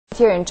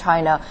here in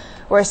China,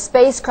 where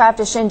spacecraft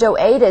Shenzhou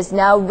 8 is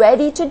now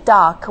ready to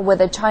dock with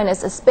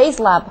China's space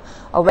lab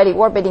already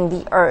orbiting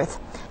the Earth.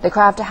 The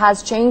craft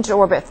has changed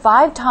orbit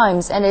 5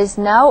 times and is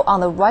now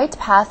on the right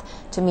path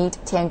to meet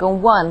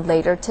Tiangong 1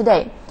 later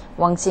today.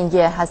 Wang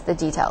Xinye has the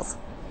details.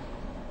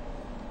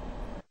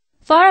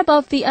 Far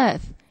above the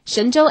Earth,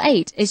 Shenzhou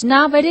 8 is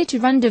now ready to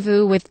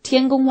rendezvous with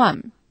Tiangong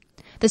 1.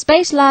 The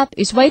space lab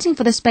is waiting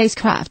for the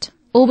spacecraft,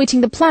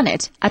 orbiting the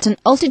planet at an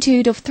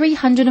altitude of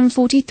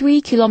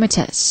 343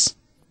 kilometers.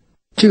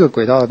 We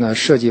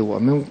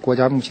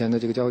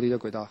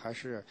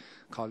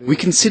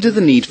consider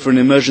the need for an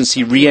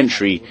emergency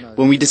re-entry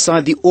when we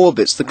decide the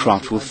orbits the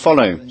craft will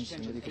follow.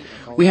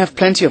 We have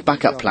plenty of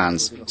backup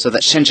plans so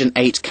that Shenzhou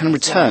 8 can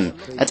return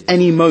at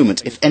any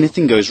moment if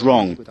anything goes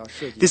wrong.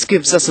 This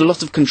gives us a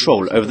lot of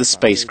control over the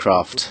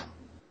spacecraft.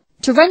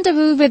 To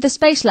rendezvous with the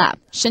space lab,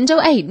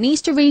 Shenzhou 8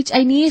 needs to reach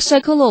a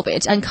near-circle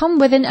orbit and come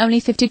within only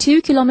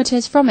 52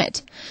 kilometers from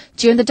it.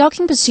 During the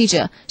docking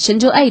procedure,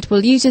 Shenzhou 8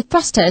 will use its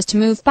thrusters to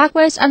move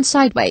backwards and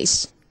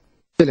sideways.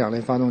 These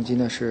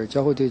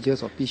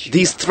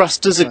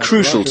thrusters are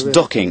crucial to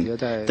docking.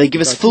 They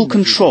give us full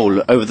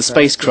control over the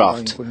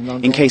spacecraft.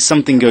 In case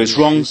something goes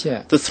wrong,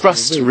 the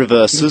thrust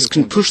reversers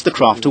can push the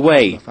craft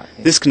away.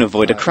 This can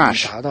avoid a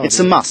crash. It's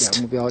a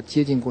must.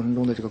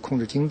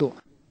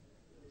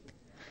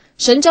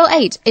 Shenzhou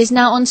 8 is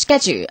now on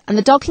schedule and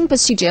the docking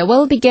procedure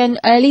will begin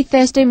early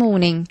Thursday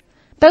morning.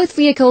 Both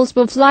vehicles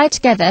will fly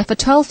together for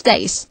 12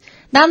 days.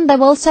 Then they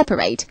will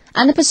separate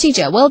and the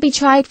procedure will be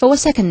tried for a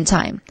second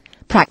time.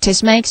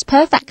 Practice makes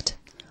perfect.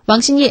 Wang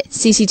Xinye,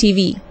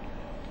 CCTV.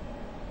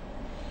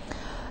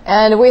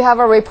 And we have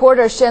our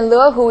reporter Shen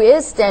Le, who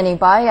is standing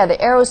by at the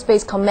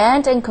Aerospace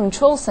Command and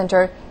Control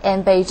Center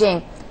in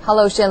Beijing.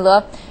 Hello, Shen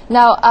Le.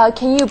 Now,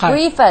 can you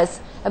brief us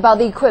about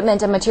the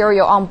equipment and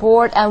material on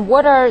board, and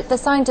what are the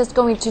scientists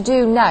going to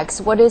do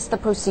next? What is the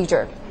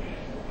procedure?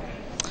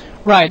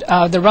 Right.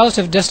 The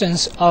relative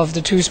distance of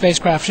the two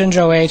spacecraft,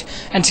 Shenzhou 8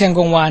 and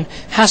Tiangong 1,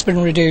 has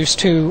been reduced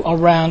to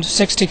around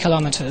 60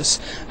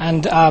 kilometers.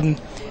 And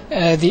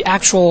the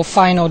actual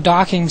final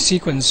docking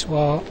sequence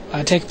will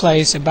take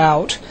place in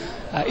about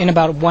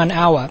 1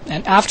 hour.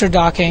 And after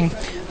docking,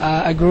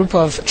 a group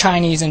of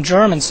Chinese and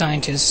German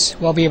scientists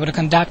will be able to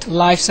conduct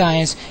life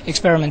science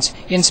experiments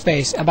in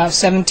space, about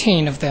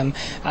 17 of them.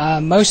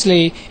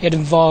 Mostly it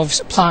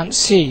involves plant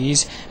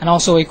seeds and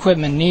also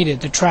equipment needed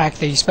to track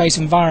the space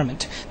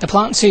environment. The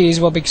plant seeds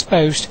will be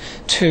exposed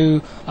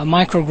to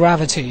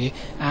microgravity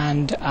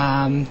and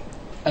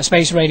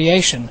space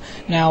radiation.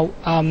 Now,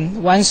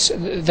 once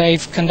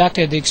they've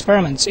conducted the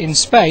experiments in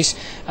space,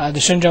 the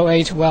Shenzhou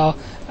 8 will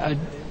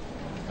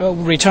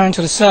return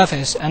to the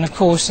surface, and of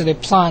course the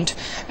plant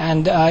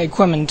and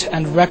equipment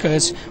and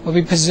records will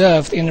be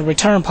preserved in the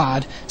return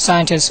pod.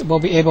 Scientists will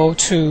be able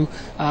to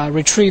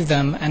retrieve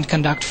them and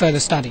conduct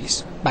further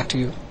studies. Back to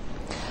you.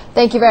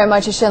 Thank you very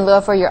much, Shen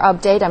Le, for your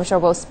update. I'm sure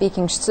we'll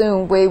speaking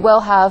soon. We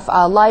will have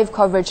live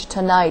coverage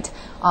tonight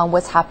on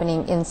what's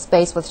happening in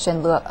space with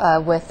Shen Le,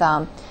 with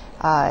the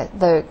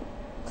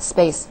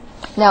space.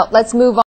 Now let's move on.